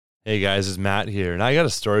Hey guys, it's Matt here, and I got a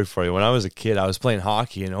story for you. When I was a kid, I was playing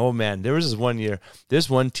hockey, and oh man, there was this one year, this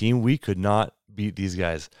one team, we could not beat these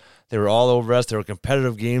guys. They were all over us. They were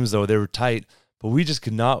competitive games, though. They were tight, but we just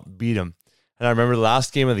could not beat them. And I remember the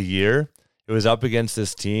last game of the year, it was up against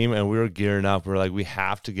this team, and we were gearing up. We were like, we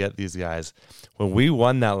have to get these guys. When we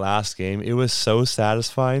won that last game, it was so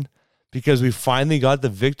satisfying because we finally got the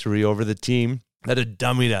victory over the team that had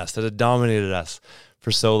dummied us, that had dominated us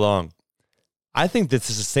for so long. I think this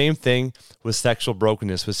is the same thing with sexual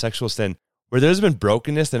brokenness, with sexual sin, where there's been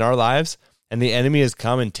brokenness in our lives and the enemy has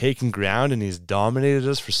come and taken ground and he's dominated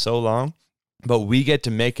us for so long, but we get to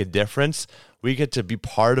make a difference. We get to be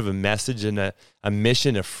part of a message and a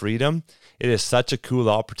mission of freedom. It is such a cool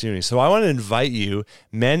opportunity. So I want to invite you,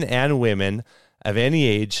 men and women of any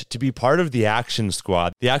age, to be part of the Action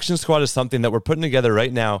Squad. The Action Squad is something that we're putting together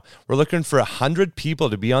right now. We're looking for 100 people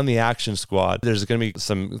to be on the Action Squad. There's going to be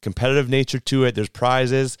some competitive nature to it. There's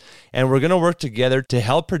prizes, and we're going to work together to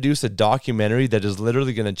help produce a documentary that is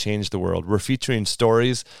literally going to change the world. We're featuring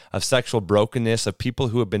stories of sexual brokenness, of people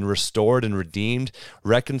who have been restored and redeemed,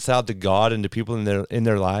 reconciled to God and to people in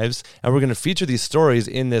their lives. And we're going to feature these stories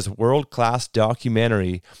in this world-class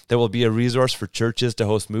documentary that will be a resource for churches to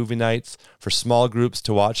host movie nights, for small groups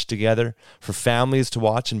to watch together, for families to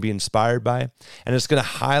watch and be inspired by. And it's going to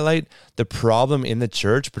highlight the problem in the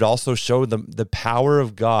church, but also show the power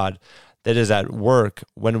of God that is at work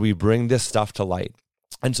when we bring this stuff to light.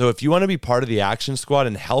 And so if you want to be part of the Action Squad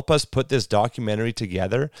and help us put this documentary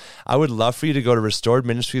together, I would love for you to go to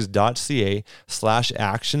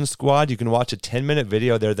restoredministries.ca/action squad. You can watch a 10-minute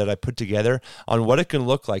video there that I put together on what it can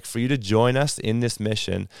look like for you to join us in this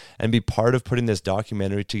mission and be part of putting this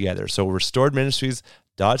documentary together. So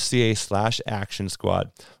restoredministries.ca/action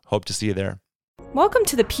squad. Hope to see you there. Welcome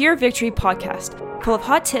to the Pure Victory Podcast, full of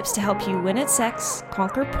hot tips to help you win at sex,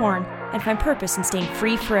 conquer porn, and find purpose in staying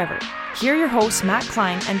free forever. Here are your hosts, Matt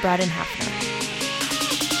Klein and Braden Hafner.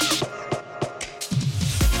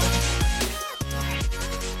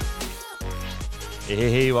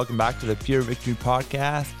 Hey, welcome back to the Pure Victory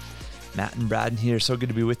Podcast. Matt and Braden here. So good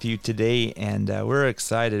to be with you today, and we're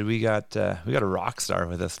excited. We got a rock star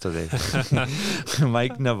with us today.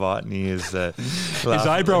 Mike Novotny is. His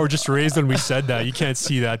eyebrow were just raised when we said that. You can't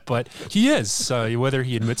see that, but he is, whether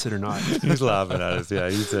he admits it or not. He's laughing at us. Yeah,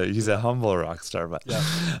 he's a humble rock star. But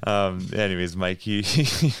anyways, Mike, he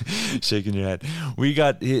shaking your head.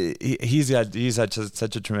 He's had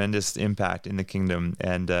such a tremendous impact in the kingdom,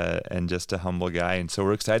 and just a humble guy. And so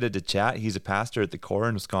we're excited to chat. He's a pastor at the Core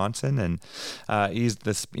in Wisconsin. And he's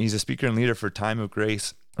a speaker and leader for Time of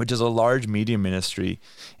Grace, which is a large media ministry,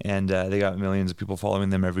 and they got millions of people following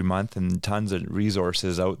them every month and tons of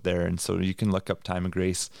resources out there. And so you can look up Time of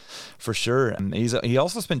Grace for sure. And he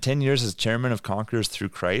also spent 10 years as chairman of Conquerors Through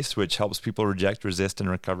Christ, which helps people reject, resist, and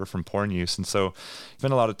recover from porn use. And so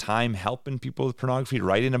spent a lot of time helping people with pornography,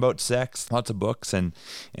 writing about sex, lots of books, and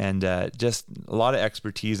just a lot of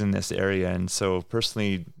expertise in this area. And so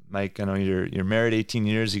personally, Mike, I know you're married 18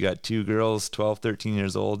 years. You got 2 girls, 12, 13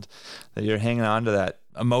 years old, that you're hanging on to that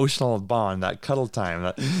emotional bond, that cuddle time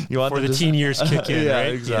that you want before the teen years kick in. Yeah,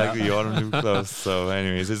 right? Exactly. Yeah. You want them to be close. So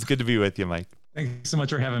anyways, it's good to be with you, Mike. Thanks so much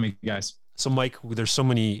for having me, guys. So Mike, there's so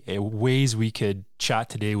many ways we could chat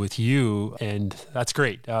today with you, and that's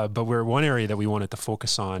great. But one area that we wanted to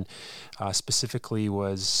focus on specifically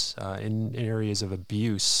was in areas of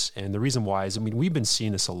abuse. And the reason why is, we've been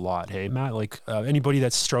seeing this a lot. Hey, Matt, anybody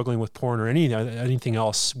that's struggling with porn or anything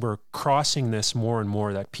else, we're crossing this more and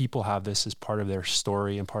more, that people have this as part of their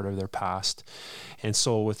story and part of their past. And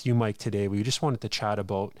so with you, Mike, today, we just wanted to chat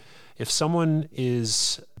about if someone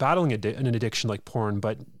is battling an addiction like porn,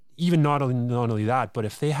 but even not only that, but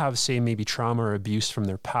if they have, say, maybe trauma or abuse from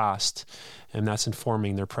their past, and that's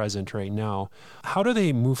informing their present right now, how do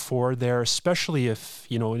they move forward there, especially if,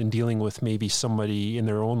 in dealing with maybe somebody in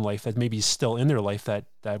their own life that maybe is still in their life that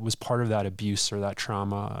was part of that abuse or that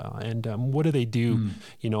trauma? And what do they do,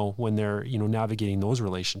 when they're, navigating those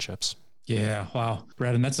relationships? Yeah. Wow.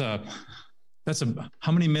 Braden, that's a,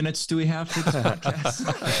 how many minutes do we have for this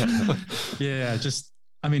podcast? Yeah.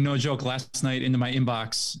 No joke. Last night into my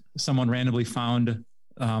inbox, someone randomly found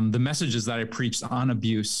the messages that I preached on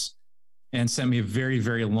abuse and sent me a very,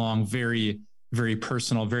 very long, very, very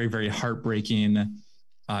personal, very, very heartbreaking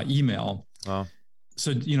email. Wow.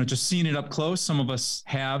 So, just seeing it up close, some of us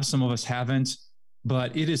have, some of us haven't,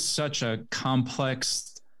 but it is such a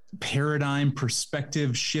complex paradigm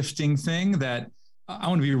perspective shifting thing that I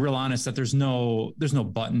want to be real honest that there's no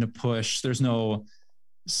button to push. There's no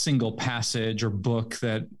single passage or book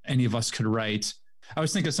that any of us could write. I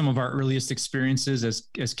always think of some of our earliest experiences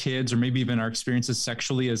as kids, or maybe even our experiences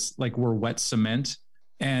sexually, as like we're wet cement.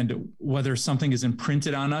 And whether something is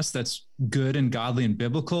imprinted on us that's good and godly and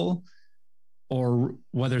biblical, or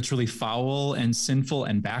whether it's really foul and sinful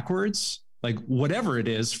and backwards, like whatever it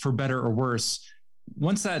is, for better or worse,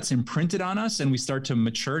 once that's imprinted on us and we start to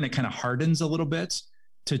mature and it kind of hardens a little bit,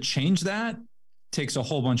 to change that takes a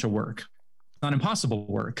whole bunch of work. Not impossible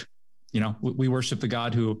work. You know, we worship the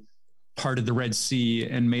God who parted the Red Sea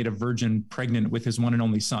and made a virgin pregnant with his one and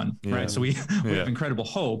only son, right? So we have incredible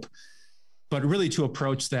hope. But really to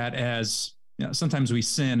approach that as, you know, sometimes we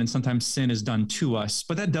sin and sometimes sin is done to us,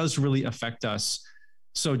 but that does really affect us.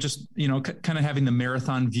 So just, you know, kind of having the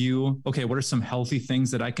marathon view. Okay, what are some healthy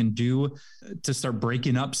things that I can do to start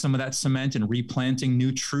breaking up some of that cement and replanting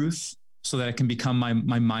new truth so that it can become my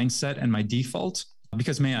mindset and my default?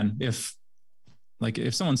 Because man, if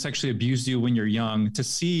someone sexually abused you when you're young, to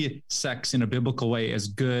see sex in a biblical way as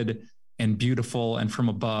good and beautiful and from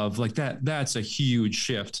above, like that's a huge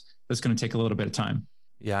shift. That's going to take a little bit of time.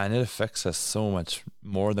 Yeah. And it affects us so much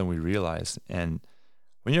more than we realize. And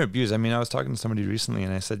when you're abused, I mean, I was talking to somebody recently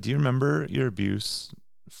and I said, do you remember your abuse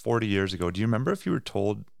 40 years ago? Do you remember if you were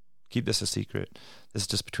told, keep this a secret? This is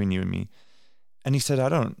just between you and me. And he said, I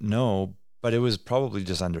don't know, but it was probably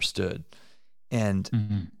just understood.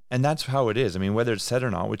 And, and that's how it is. I mean, whether it's said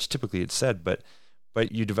or not, which typically it's said, but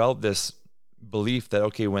you develop this belief that,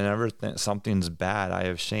 okay, whenever something's bad, I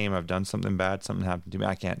have shame, I've done something bad, something happened to me,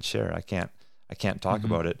 I can't share, I can't talk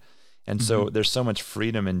about it. And so there's so much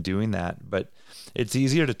freedom in doing that, but it's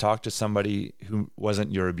easier to talk to somebody who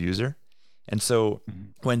wasn't your abuser. And so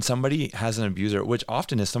when somebody has an abuser, which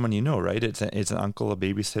often is someone you know, right? It's an uncle, a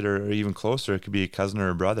babysitter, or even closer, it could be a cousin or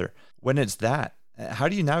a brother. When it's that, how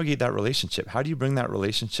do you navigate that relationship? How do you bring that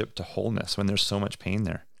relationship to wholeness when there's so much pain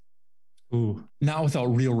there? Ooh, not without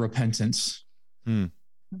real repentance.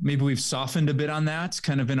 Maybe we've softened a bit on that,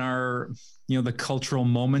 kind of in our, you know, the cultural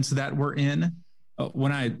moments that we're in.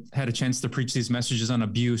 When I had a chance to preach these messages on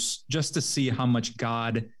abuse, just to see how much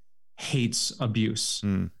God hates abuse.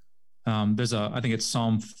 There's I think it's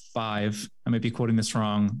Psalm 5, I might be quoting this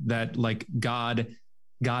wrong, that like God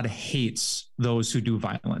hates those who do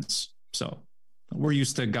violence. So we're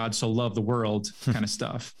used to God so loved the world kind of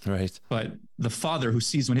stuff. Right. But the Father who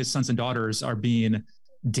sees when his sons and daughters are being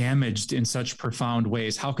damaged in such profound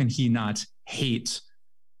ways, how can he not hate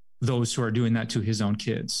those who are doing that to his own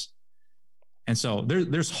kids? And so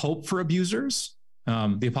there's hope for abusers.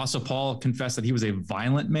 The Apostle Paul confessed that he was a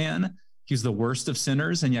violent man. He's the worst of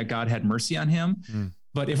sinners, and yet God had mercy on him.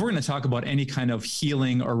 But if we're going to talk about any kind of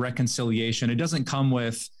healing or reconciliation, it doesn't come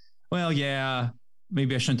with, well, yeah,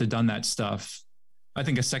 maybe I shouldn't have done that stuff. I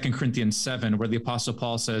think of 2 Corinthians 7, where the Apostle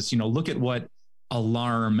Paul says, you know, look at what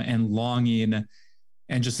alarm and longing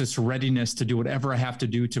and just this readiness to do whatever I have to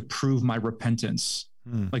do to prove my repentance.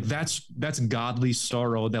 Like that's godly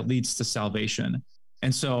sorrow that leads to salvation.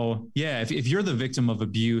 And so, yeah, if you're the victim of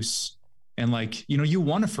abuse and like, you know, you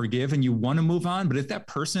want to forgive and you want to move on, but if that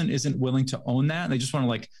person isn't willing to own that, they just want to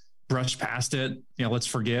like brush past it, you know, let's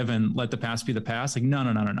forgive and let the past be the past. Like,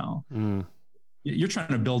 no. You're trying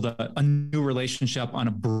to build a new relationship on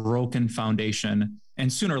a broken foundation,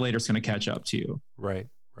 and sooner or later it's going to catch up to you. Right.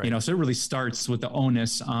 You know, so it really starts with the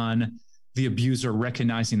onus on the abuser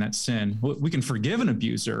recognizing that sin. We can forgive an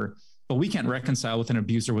abuser, but we can't reconcile with an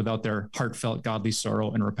abuser without their heartfelt godly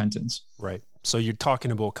sorrow and repentance. Right. So you're talking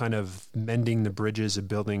about kind of mending the bridges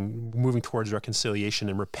and moving towards reconciliation,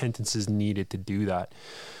 and repentance is needed to do that.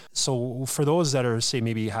 So for those that are, say,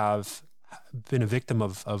 maybe have been a victim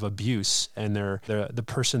of abuse, and the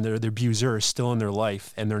person, the abuser is still in their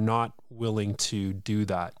life and they're not willing to do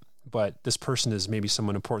that, but this person is maybe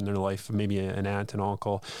someone important in their life, maybe an aunt, an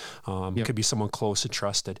uncle, could be someone close and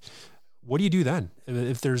trusted. What do you do then?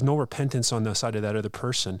 If there's no repentance on the side of that other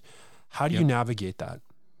person, how do you navigate that?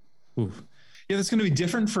 Yeah, that's going to be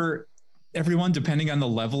different for everyone depending on the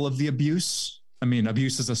level of the abuse. I mean,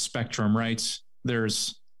 abuse is a spectrum, right?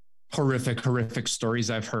 There's horrific stories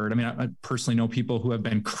I've heard. I mean, I personally know people who have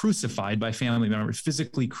been crucified by family members,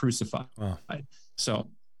 physically crucified. Wow. So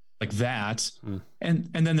like that. And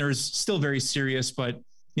then there's still very serious, but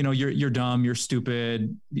you know, you're dumb, you're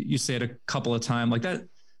stupid. You say it a couple of times like that.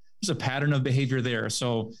 There's a pattern of behavior there.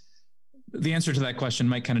 So the answer to that question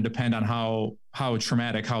might kind of depend on how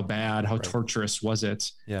traumatic, how bad, how torturous was it?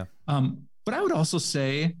 Yeah. But I would also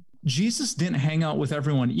say Jesus didn't hang out with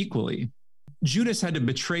everyone equally. Judas had to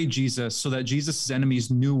betray Jesus so that Jesus'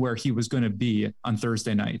 enemies knew where he was going to be on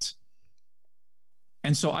Thursday night.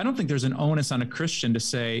 And so I don't think there's an onus on a Christian to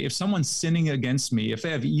say, if someone's sinning against me, if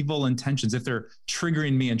they have evil intentions, if they're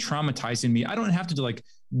triggering me and traumatizing me, I don't have to like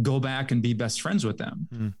go back and be best friends with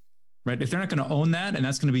them. Right? If they're not going to own that and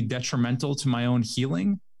that's going to be detrimental to my own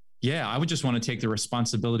healing, yeah, I would just want to take the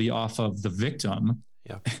responsibility off of the victim,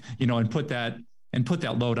 Yeah. and put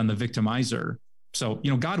that load on the victimizer. So,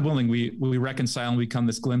 God willing, we reconcile and we become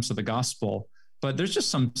this glimpse of the gospel. But there's just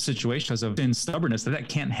some situations of sin stubbornness that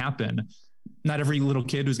can't happen. Not every little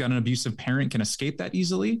kid who's got an abusive parent can escape that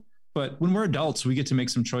easily. But when we're adults, we get to make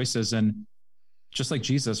some choices. And just like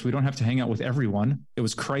Jesus, we don't have to hang out with everyone. It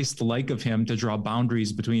was Christ-like of him to draw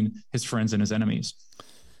boundaries between his friends and his enemies.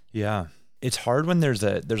 Yeah. It's hard when there's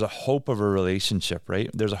a hope of a relationship, right?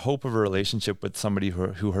 There's a hope of a relationship with somebody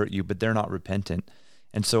who hurt you, but they're not repentant.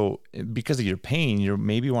 And so because of your pain, you're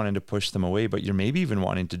maybe wanting to push them away, but you're maybe even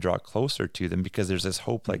wanting to draw closer to them because there's this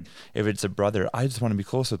hope. Like if it's a brother, I just want to be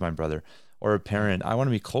close with my brother, or a parent, I want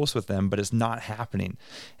to be close with them, but it's not happening.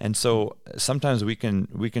 And so sometimes we can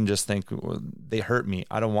just think, well, they hurt me,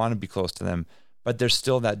 I don't want to be close to them, but there's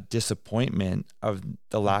still that disappointment of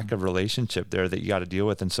the lack of relationship there that you got to deal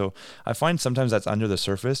with. And so I find sometimes that's under the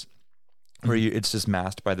surface where it's just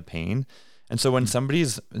masked by the pain. And so when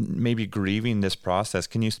somebody's maybe grieving this process,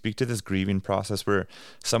 can you speak to this grieving process where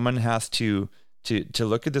someone has to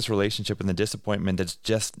look at this relationship and the disappointment that's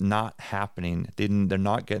just not happening? They're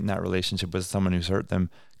not getting that relationship with someone who's hurt them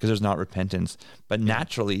because there's not repentance. But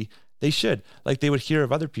naturally, they should. Like they would hear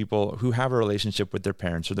of other people who have a relationship with their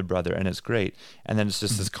parents or their brother, and it's great. And then it's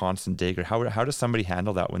just this constant dagger. How does somebody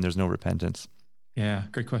handle that when there's no repentance? Yeah,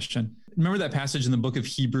 great question. Remember that passage in the book of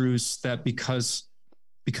Hebrews that because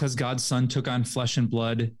God's son took on flesh and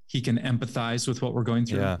blood, he can empathize with what we're going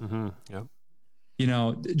through. Yeah. Mm-hmm.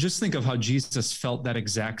 Yeah. Just think of how Jesus felt that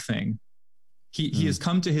exact thing. He has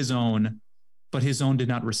come to his own, but his own did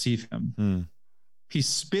not receive him. He's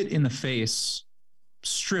spit in the face,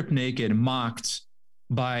 stripped naked, mocked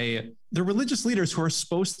by the religious leaders who are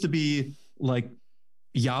supposed to be like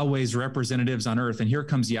Yahweh's representatives on earth. And here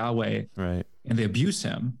comes Yahweh, right? And they abuse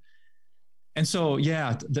him. And so,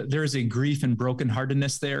 yeah, there's a grief and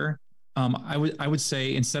brokenheartedness there. I would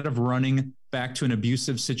say instead of running back to an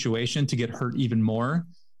abusive situation to get hurt even more,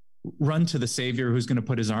 run to the Savior who's going to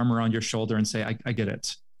put his arm around your shoulder and say, I get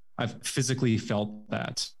it. I've physically felt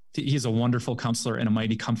that. He's a wonderful counselor and a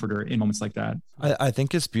mighty comforter in moments like that. I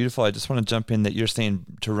think it's beautiful. I just want to jump in that you're saying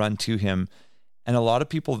to run to him. And a lot of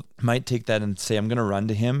people might take that and say, I'm going to run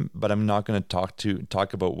to him, but I'm not going to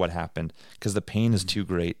talk about what happened because the pain is too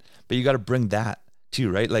great. But you got to bring that too,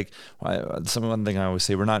 right? Like one thing I always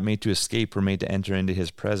say, we're not made to escape. We're made to enter into his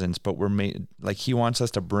presence, but we're made, like he wants us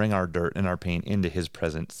to bring our dirt and our pain into his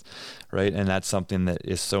presence, right? And that's something that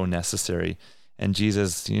is so necessary. And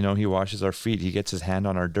Jesus, he washes our feet. He gets his hands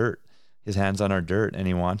on our dirt, and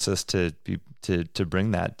he wants us to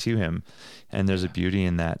bring that to him. And there's a beauty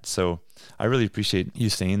in that. So I really appreciate you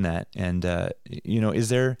saying that. And, is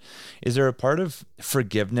there a part of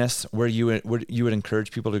forgiveness where you would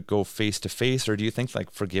encourage people to go face to face, or do you think like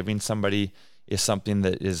forgiving somebody is something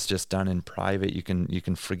that is just done in private? You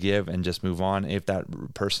can forgive and just move on if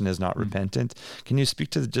that person is not repentant. Can you speak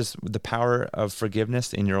to just the power of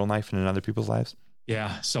forgiveness in your own life and in other people's lives?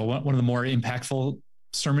 Yeah. So one of the more impactful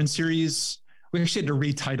sermon series, we actually had to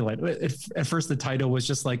retitle it. At first, the title was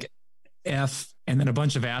just like F and then a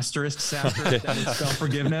bunch of asterisks after it. That would spell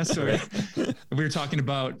forgiveness. We were talking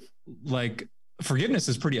about like forgiveness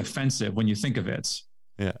is pretty offensive when you think of it.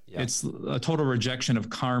 Yeah. It's a total rejection of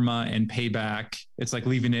karma and payback. It's like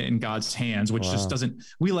leaving it in God's hands, which just doesn't,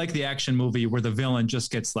 we like the action movie where the villain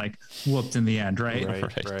just gets like whooped in the end. Right.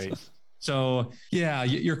 Right. So yeah,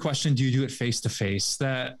 your question, do you do it face to face?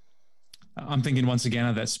 That I'm thinking once again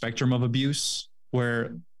of that spectrum of abuse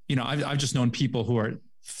where, I've just known people who are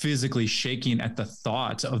physically shaking at the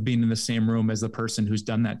thought of being in the same room as the person who's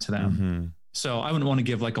done that to them. Mm-hmm. So I wouldn't want to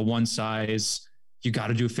give like a one size, you got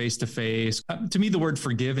to do face to face. To me, the word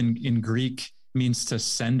forgive in Greek means to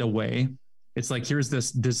send away. It's like, here's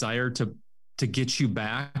this desire to get you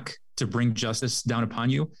back, to bring justice down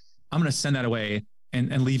upon you. I'm going to send that away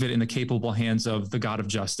and leave it in the capable hands of the God of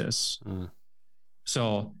justice.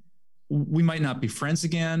 So we might not be friends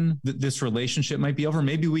again. This relationship might be over.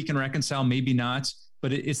 Maybe we can reconcile, maybe not,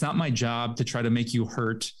 but it's not my job to try to make you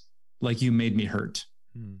hurt like you made me hurt.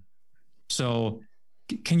 So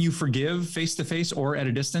can you forgive face to face or at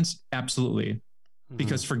a distance? Absolutely.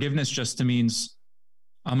 Because forgiveness just means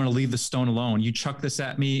I'm going to leave the stone alone. You chuck this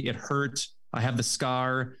at me. It hurt. I have the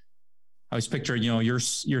scar. I always picture, your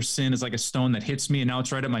sin is like a stone that hits me and now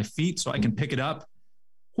it's right at my feet so I can pick it up.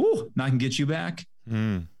 Whoo, now I can get you back.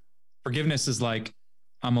 Forgiveness is like,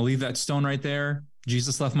 I'm going to leave that stone right there.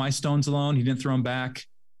 Jesus left my stones alone. He didn't throw them back.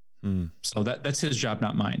 So that's his job,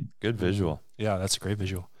 not mine. Good visual. Yeah, that's a great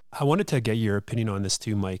visual. I wanted to get your opinion on this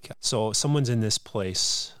too, Mike. So someone's in this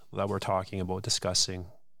place that we're talking about, discussing.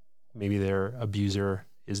 Maybe their abuser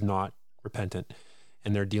is not repentant,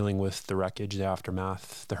 and they're dealing with the wreckage, the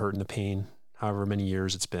aftermath, the hurt and the pain, however many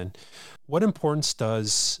years it's been. What importance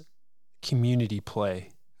does community play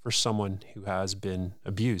for someone who has been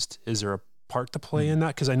abused? Is there a part to play in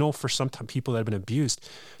that? Because I know for some people that have been abused,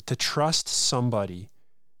 to trust somebody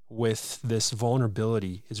with this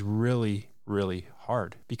vulnerability is really, really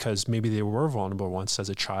hard, because maybe they were vulnerable once as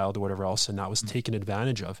a child or whatever else, and that was taken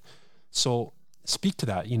advantage of. So speak to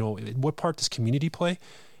that. What part does community play,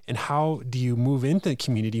 and how do you move into the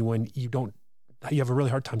community when you have a really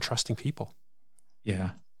hard time trusting people?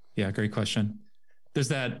 Yeah. Great question. There's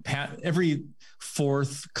that every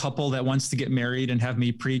fourth couple that wants to get married and have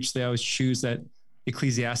me preach, they always choose that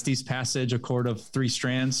Ecclesiastes passage, a cord of three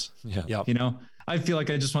strands. Yeah. I feel like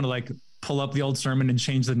I just want to pull up the old sermon and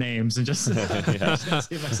change the names and just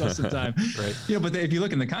save myself some time. Right. But if you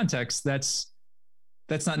look in the context, that's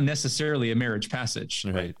not necessarily a marriage passage.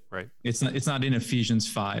 Right. It's not in Ephesians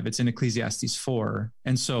 5. It's in Ecclesiastes 4.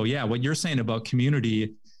 And so, what you're saying about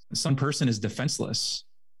community, some person is defenseless,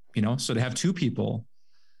 so to have two people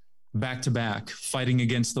back to back fighting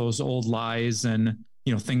against those old lies and,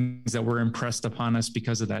 things that were impressed upon us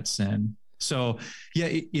because of that sin. So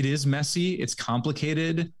it is messy. It's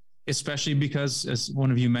complicated, especially because, as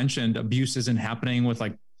one of you mentioned, abuse isn't happening with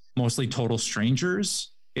mostly total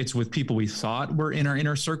strangers. It's with people we thought were in our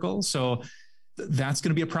inner circle. So that's going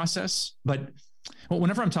to be a process. But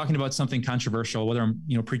whenever I'm talking about something controversial, whether I'm,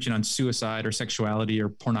 preaching on suicide or sexuality or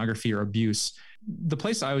pornography or abuse, the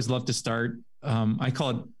place I always love to start, I call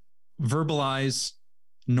it verbalize,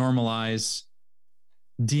 normalize,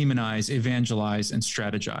 demonize, evangelize, and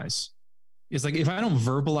strategize. It's if I don't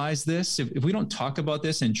verbalize this, if we don't talk about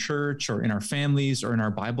this in church or in our families or in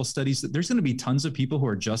our Bible studies, there's going to be tons of people who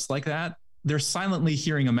are just like that. They're silently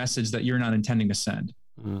hearing a message that you're not intending to send.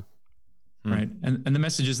 Right. And the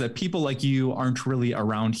message is that people like you aren't really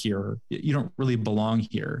around here. You don't really belong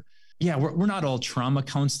here. Yeah, we're not all trauma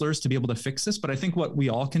counselors to be able to fix this, but I think what we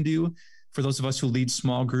all can do, for those of us who lead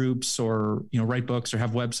small groups or, write books or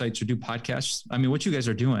have websites or do podcasts, what you guys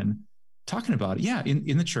are doing, talking about it. Yeah,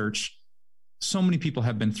 in the church, so many people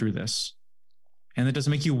have been through this, and that doesn't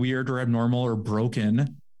make you weird or abnormal or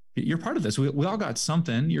broken. You're part of this. We all got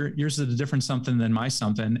something. Yours is a different something than my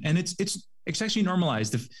something, and it's actually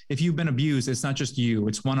normalized. If you've been abused, it's not just you.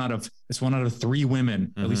 It's one out of 3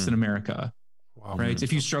 women, at least in America. Wow. Right.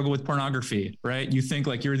 If you struggle with pornography, right, you think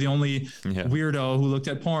you're the only weirdo who looked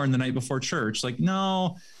at porn the night before church.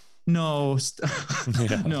 No. No.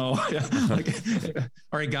 All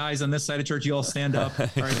right, guys, on this side of church, you all stand up. All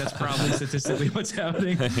right. That's probably statistically what's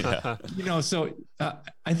happening. So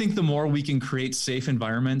I think the more we can create safe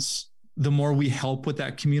environments, the more we help with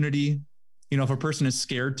that community. If a person is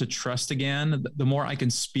scared to trust again, the more I can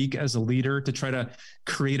speak as a leader to try to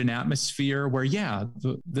create an atmosphere where,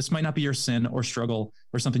 this might not be your sin or struggle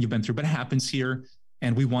or something you've been through, but it happens here,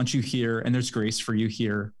 and we want you here, and there's grace for you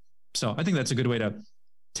here. So I think that's a good way to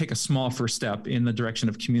take a small first step in the direction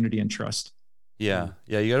of community and trust. Yeah.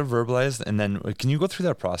 You got to verbalize. And then can you go through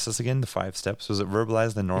that process again? The 5 steps, was it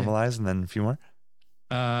verbalize, then normalize, and then a few more?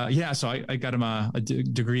 So I got him a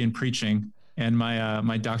degree in preaching, and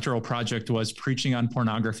my doctoral project was preaching on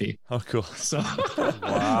pornography. Oh, cool. So,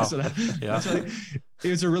 wow. So it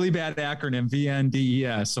was a really bad acronym,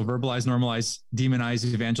 VNDES. So verbalize, normalize, demonize,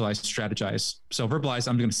 evangelize, strategize. So verbalize,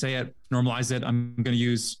 I'm going to say it. Normalize it, I'm going to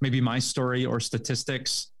use maybe my story or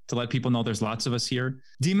statistics to let people know there's lots of us here.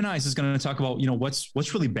 Demonize is going to talk about,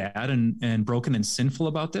 what's really bad and broken and sinful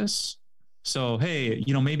about this. So, hey,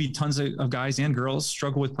 maybe tons of guys and girls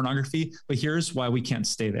struggle with pornography, but here's why we can't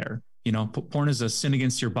stay there. Porn is a sin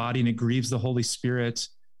against your body, and it grieves the Holy Spirit.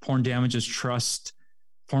 Porn damages trust.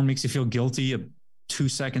 Porn makes you feel guilty 2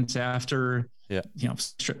 seconds after.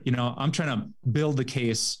 I'm trying to build the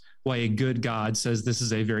case why a good God says this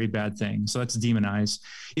is a very bad thing. So that's demonize.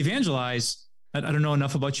 Evangelize. I don't know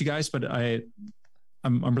enough about you guys, but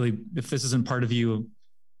I'm really, if this isn't part of you,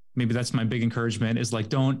 maybe that's my big encouragement is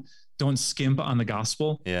don't skimp on the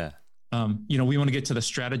gospel. Yeah. We want to get to the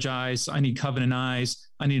strategize. I need covenant eyes.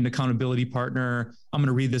 I need an accountability partner. I'm going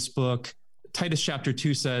to read this book. Titus chapter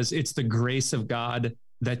 2 says it's the grace of God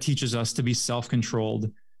that teaches us to be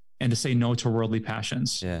self-controlled and to say no to worldly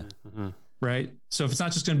passions. Yeah. Mm-hmm. Right. So if it's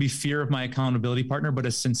not just going to be fear of my accountability partner, but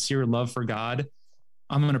a sincere love for God,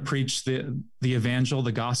 I'm going to preach the evangel,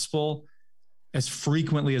 the gospel, as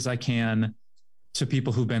frequently as I can to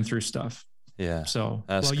people who've been through stuff. Yeah. So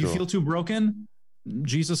while you feel too broken,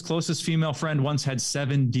 Jesus' closest female friend once had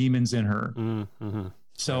 7 demons in her. Mm-hmm.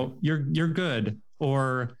 So you're good,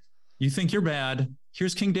 or you think you're bad.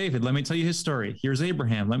 here's King David. Let me tell you his story. Here's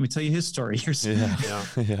Abraham. Let me tell you his story. Here's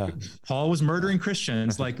Paul was murdering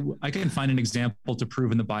Christians. Like, I can find an example to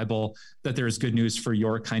prove in the Bible that there is good news for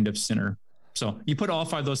your kind of sinner. So you put all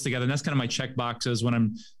 5 of those together, and that's kind of my check boxes when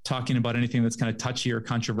I'm talking about anything that's kind of touchy or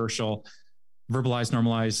controversial. Verbalize,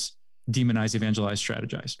 normalize, demonize, evangelize,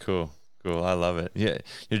 strategize. Cool. I love it. Yeah.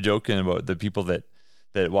 You're joking about the people that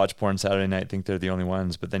watch porn Saturday night think they're the only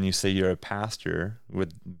ones, but then you say you're a pastor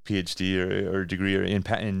with PhD or degree or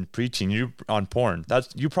in preaching, you on porn.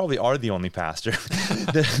 You probably are the only pastor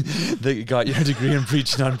that got your degree in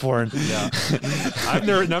preaching on porn. Yeah, I've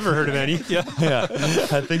never heard of any. Yeah,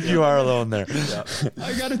 I think you are alone there. Yeah.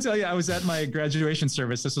 I got to tell you, I was at my graduation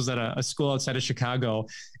service. This was at a school outside of Chicago,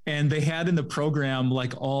 and they had in the program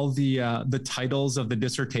like all the titles of the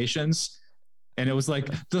dissertations. And it was like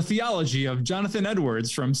the theology of Jonathan Edwards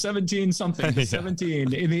from 17 something to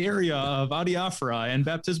 17 in the area of adiaphora and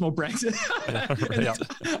baptismal practice.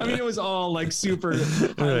 I mean, it was all like super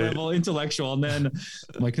high level intellectual. And then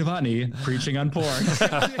Mike Novotny preaching on porn.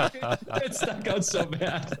 It stuck out so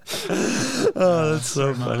bad. Oh, that's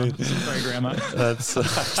so funny. Sorry, Grandma.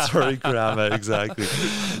 Sorry, Grandma.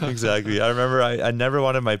 Exactly. I remember I never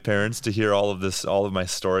wanted my parents to hear all of my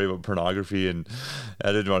story about pornography, and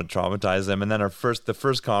I didn't want to traumatize them. And then the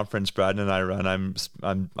first conference Brad and I run,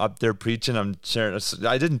 I'm up there preaching. I'm sharing.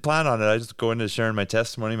 I didn't plan on it. I just go into sharing my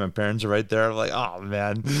testimony. My parents are right there. I'm like, oh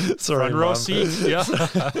man, sorry, front row seat. Yeah,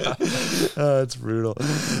 it's brutal.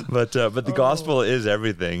 But the gospel is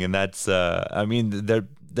everything, and that's I mean, the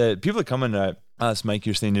people that come in. Us, Mike,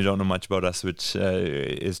 you're saying you don't know much about us, which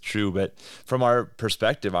is true. But from our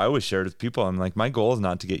perspective, I always share it with people. I'm like, my goal is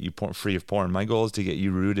not to get you free of porn. My goal is to get you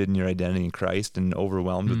rooted in your identity in Christ and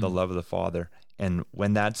overwhelmed with the love of the Father. And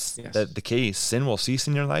when that's the case, sin will cease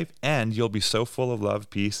in your life, and you'll be so full of love,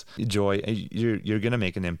 peace, joy. You're going to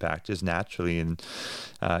make an impact just naturally, and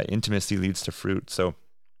intimacy leads to fruit. So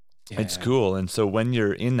it's cool. And so when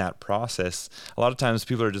you're in that process, a lot of times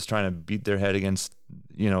people are just trying to beat their head against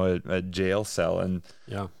a jail cell and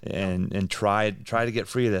try to get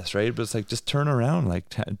free of this, right? But it's like, just turn around, like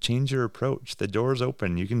change your approach. The door's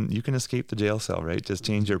open. You can escape the jail cell, right? Just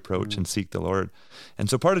change your approach and seek the Lord. And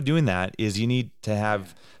so part of doing that is you need to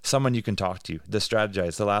have someone you can talk to. The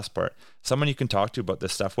strategize, the last part, someone you can talk to about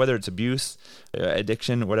this stuff, whether it's abuse,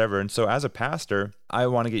 addiction, whatever. And so as a pastor, I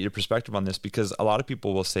want to get your perspective on this, because a lot of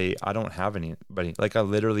people will say, I don't have anybody. Like, I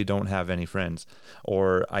literally don't have any friends,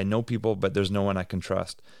 or I know people, but there's no one I can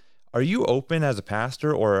trust. Are you open as a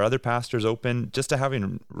pastor, or are other pastors open just to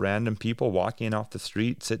having random people walking in off the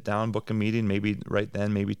street, sit down, book a meeting, maybe right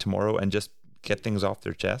then, maybe tomorrow, and just get things off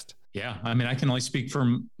their chest? Yeah. I mean, I can only speak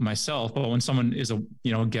for myself, but when someone is a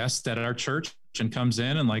guest at our church and comes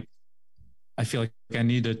in and like, I feel like I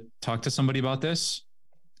need to talk to somebody about this,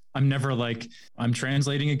 I'm never like, I'm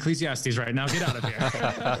translating Ecclesiastes right now, get out of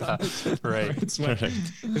here. Right. It's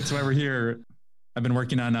why we're here. I've been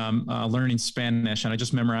working on learning Spanish, and I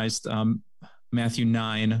just memorized Matthew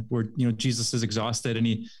 9, where Jesus is exhausted, and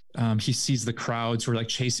he sees the crowds who are like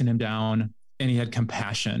chasing him down, and he had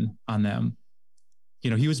compassion on them.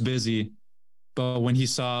 He was busy, but when he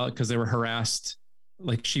saw, because they were harassed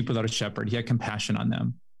like sheep without a shepherd, he had compassion on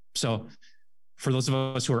them. So for those of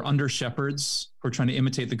us who are under shepherds, who are trying to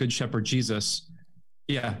imitate the good shepherd Jesus,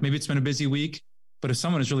 maybe it's been a busy week, but if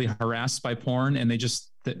someone is really harassed by porn and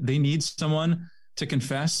they need someone to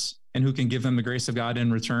confess and who can give them the grace of God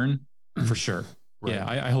in return, for sure. Right.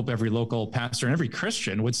 Yeah. I hope every local pastor and every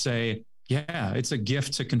Christian would say, it's a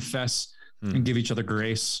gift to confess and give each other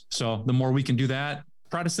grace. So the more we can do that,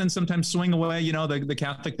 Protestants sometimes swing away, the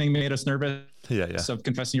Catholic thing made us nervous of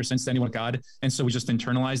confessing your sins to anyone but God. And so we just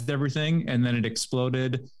internalized everything, and then it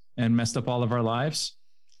exploded and messed up all of our lives.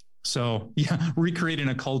 So recreating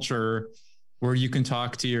a culture where you can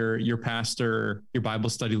talk to your pastor, your Bible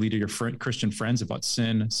study leader, your Christian friends about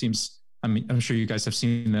sin seems, I'm sure you guys have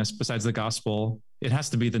seen this, besides the gospel, it has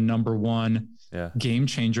to be the number one game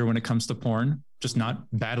changer when it comes to porn, just not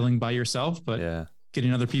battling by yourself, but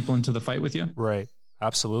getting other people into the fight with you. Right.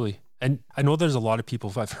 Absolutely. And I know there's a lot of people,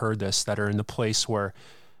 if I've heard this, that are in the place where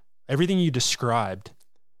everything you described,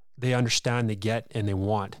 they understand, they get, and they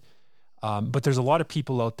want. But there's a lot of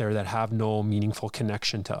people out there that have no meaningful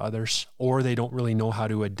connection to others, or they don't really know how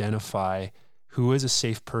to identify who is a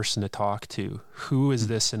safe person to talk to, who is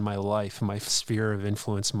this in my life, my sphere of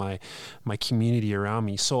influence, my community around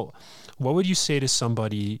me. So what would you say to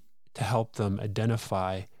somebody to help them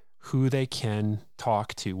identify who they can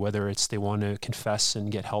talk to, whether it's they want to confess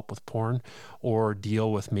and get help with porn or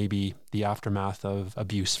deal with maybe the aftermath of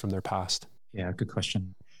abuse from their past? Yeah, good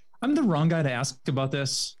question. I'm the wrong guy to ask about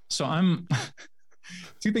this. So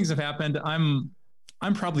two things have happened. I'm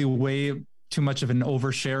I'm probably way too much of an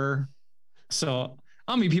oversharer. So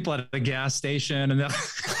I'll meet people at a gas station, and then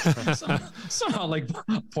somehow like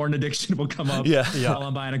porn addiction will come up while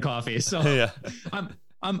I'm buying a coffee. So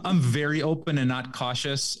I'm very open and not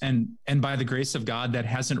cautious, and by the grace of God, that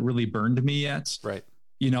hasn't really burned me yet. Right.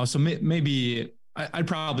 So maybe I'd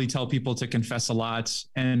probably tell people to confess a lot,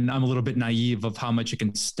 and I'm a little bit naive of how much it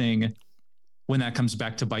can sting when that comes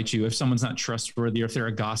back to bite you. If someone's not trustworthy, or if they're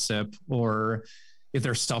a gossip, or if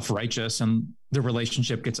they're self-righteous and the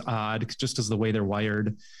relationship gets odd just because of the way they're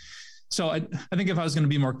wired. So I think if I was going to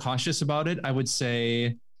be more cautious about it, I would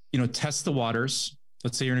say, test the waters.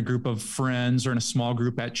 Let's say you're in a group of friends or in a small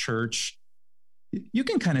group at church. You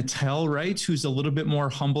can kind of tell, right, who's a little bit more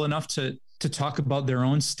humble enough to talk about their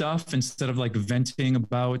own stuff instead of like venting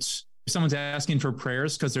about, if someone's asking for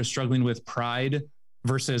prayers because they're struggling with pride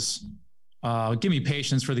versus give me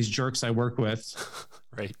patience for these jerks I work with.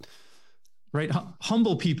 Right.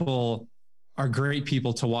 Humble people are great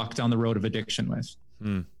people to walk down the road of addiction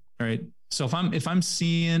with. Right. So if I'm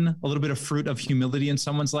seeing a little bit of fruit of humility in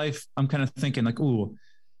someone's life, I'm kind of thinking like, ooh,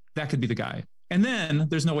 that could be the guy. And then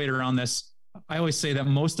there's no way around this. I always say that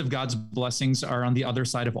most of God's blessings are on the other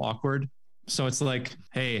side of awkward. So it's like,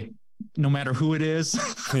 hey, no matter who it is,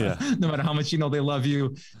 no matter how much they love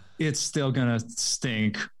you, it's still gonna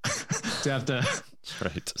stink to have to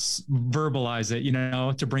verbalize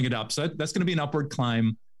it, to bring it up. So that's going to be an upward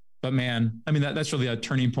climb. But man, I mean, that's really a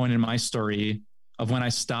turning point in my story of when I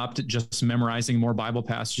stopped just memorizing more Bible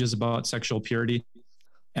passages about sexual purity.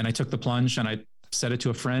 And I took the plunge and I said it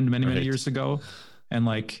to a friend many years ago. And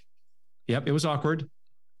like, yep, it was awkward.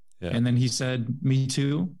 Yeah. And then he said, me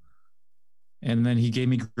too. And then he gave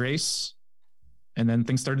me grace. And then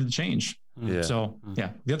things started to change. Yeah. So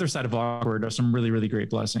the other side of awkward are some really, really great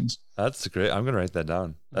blessings. That's great. I'm going to write that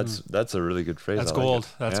down. That's a really good phrase. That's gold.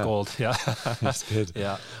 That's gold. Yeah. That's good.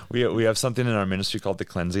 Yeah. We have something in our ministry called the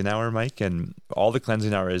Cleansing Hour, Mike. And all the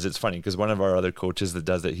Cleansing Hour is, it's funny because one of our other coaches that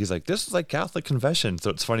does it, he's like, this is like Catholic confession. So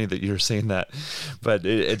it's funny that you're saying that, but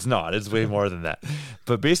it's not. It's way more than that.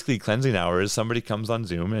 But basically Cleansing Hour is somebody comes on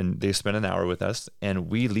Zoom and they spend an hour with us and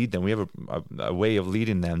we lead them. We have a way of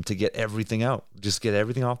leading them to get everything out, just get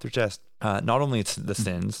everything off their chest. Not only it's the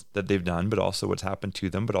sins that they've done, but also what's happened to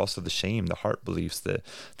them, but also the shame, the heart beliefs, the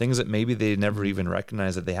things that maybe they never even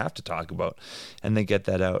recognize that they have to talk about, and they get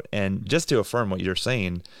that out. And just to affirm what you're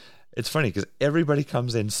saying, it's funny because everybody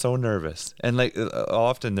comes in so nervous, and like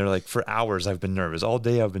often they're like, for hours I've been nervous, all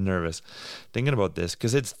day I've been nervous thinking about this,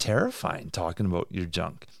 because it's terrifying talking about your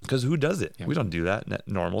junk, because who does it? We don't do that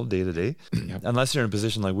normal day to day, unless you're in a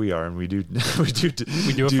position like we are, and we do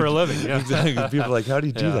it for a living. Exactly. People are like, how do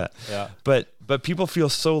you do that? But people feel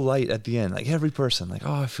so light at the end. Like every person, like,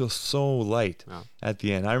 oh, I feel so light at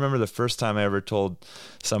the end. I remember the first time I ever told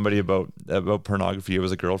somebody about pornography. It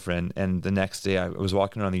was a girlfriend, and the next day I was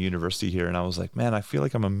walking around the university here, and I was like, man, I feel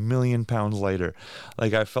like I'm 1,000,000 pounds lighter.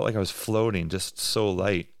 Like I felt like I was floating, just so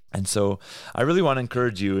light. And so I really want to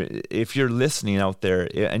encourage you, if you're listening out there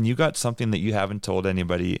and you got something that you haven't told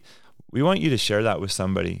anybody, we want you to share that with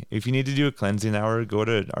somebody. If you need to do a cleansing hour, go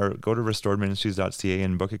to restoredministries.ca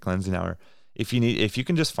and book a cleansing hour. If you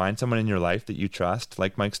can just find someone in your life that you trust,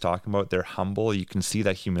 like Mike's talking about, they're humble, you can see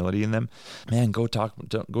that humility in them, man, go talk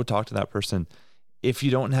to that person. If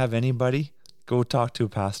you don't have anybody, go talk to a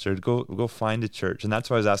pastor, go find a church. And that's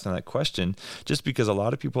why I was asking that question, just because a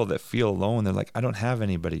lot of people that feel alone, they're like, I don't have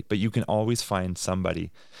anybody, but you can always find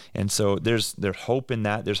somebody. And so there's hope in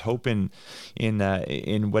that. There's hope in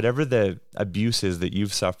whatever the abuse is that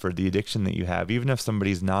you've suffered, the addiction that you have. Even if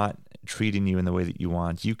somebody's not treating you in the way that you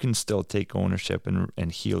want, you can still take ownership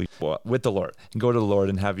and heal with the Lord, and go to the Lord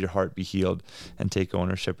and have your heart be healed and take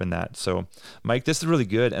ownership in that. So Mike, this is really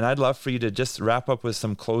good. And I'd love for you to just wrap up with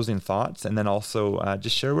some closing thoughts, and then also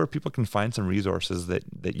just share where people can find some resources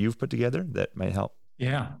that you've put together that might help.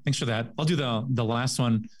 Yeah, thanks for that. I'll do the last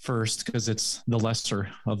one first because it's the lesser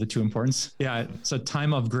of the two importance. Yeah, so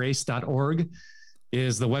timeofgrace.org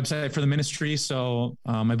is the website for the ministry. So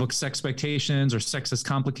my book, Sexpectations or Sex is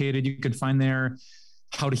Complicated, you can find there.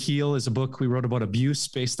 How to Heal is a book we wrote about abuse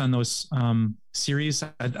based on those series.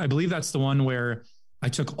 I believe that's the one where I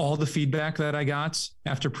took all the feedback that I got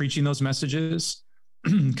after preaching those messages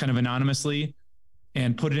kind of anonymously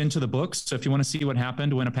and put it into the book. So if you want to see what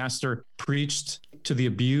happened when a pastor preached to the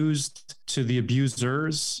abused, to the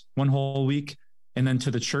abusers one whole week, and then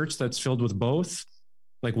to the church that's filled with both,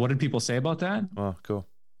 like, what did people say about that? Oh, cool.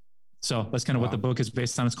 So that's kind of what the book is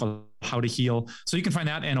based on. It's called How to Heal. So you can find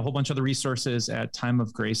that and a whole bunch of other resources at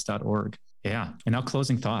timeofgrace.org. Yeah. And now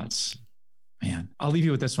closing thoughts. Man, I'll leave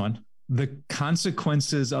you with this one. The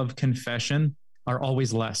consequences of confession are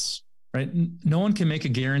always less. right? No one can make a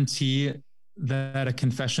guarantee that a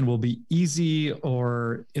confession will be easy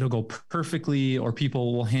or it'll go perfectly or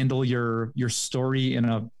people will handle your story in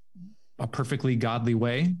a perfectly godly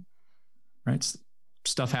way, right?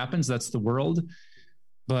 Stuff happens. That's the world.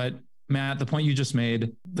 But Matt, the point you just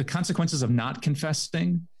made, the consequences of not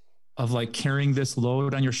confessing, of like carrying this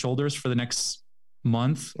load on your shoulders for the next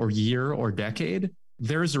month or year or decade,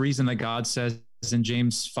 there's a reason that God says in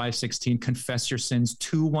James 5:16, confess your sins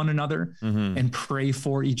to one another and pray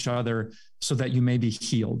for each other so that you may be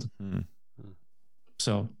healed.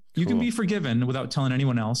 So you can be forgiven without telling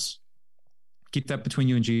anyone else. Keep that between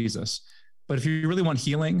you and Jesus. But if you really want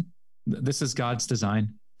healing, this is God's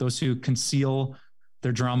design. Those who conceal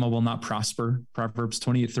their drama will not prosper. Proverbs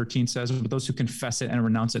 28:13 says, but those who confess it and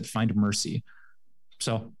renounce it find mercy.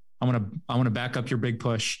 So I want to back up your big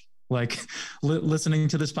push. Like listening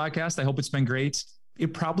to this podcast, I hope it's been great.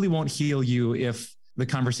 It probably won't heal you if the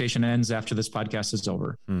conversation ends after this podcast is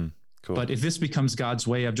over. Cool. But if this becomes God's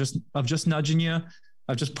way of just nudging you,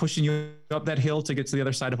 of just pushing you up that hill to get to the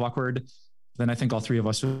other side of awkward, then I think all three of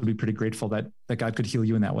us would be pretty grateful that God could heal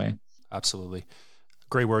you in that way. Absolutely.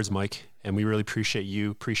 Great words, Mike. And we really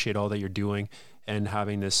appreciate all that you're doing and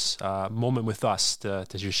having this moment with us to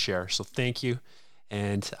just share. So thank you.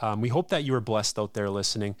 And we hope that you are blessed out there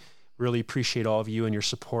listening. Really appreciate all of you and your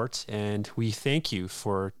support. And we thank you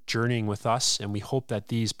for journeying with us. And we hope that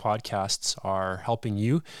these podcasts are helping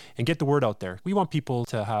you and get the word out there. We want people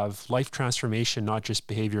to have life transformation, not just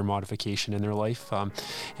behavior modification in their life.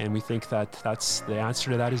 And we think that that's the answer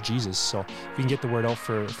to that is Jesus. So if we can get the word out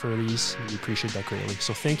for these, we appreciate that greatly.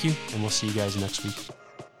 So thank you. And we'll see you guys next week.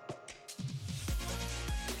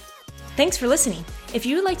 Thanks for listening. If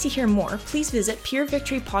you would like to hear more, please visit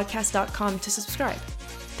purevictorypodcast.com to subscribe.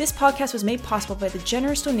 This podcast was made possible by the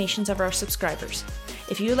generous donations of our subscribers.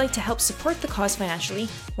 If you would like to help support the cause financially,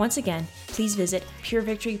 once again, please visit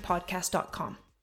purevictorypodcast.com.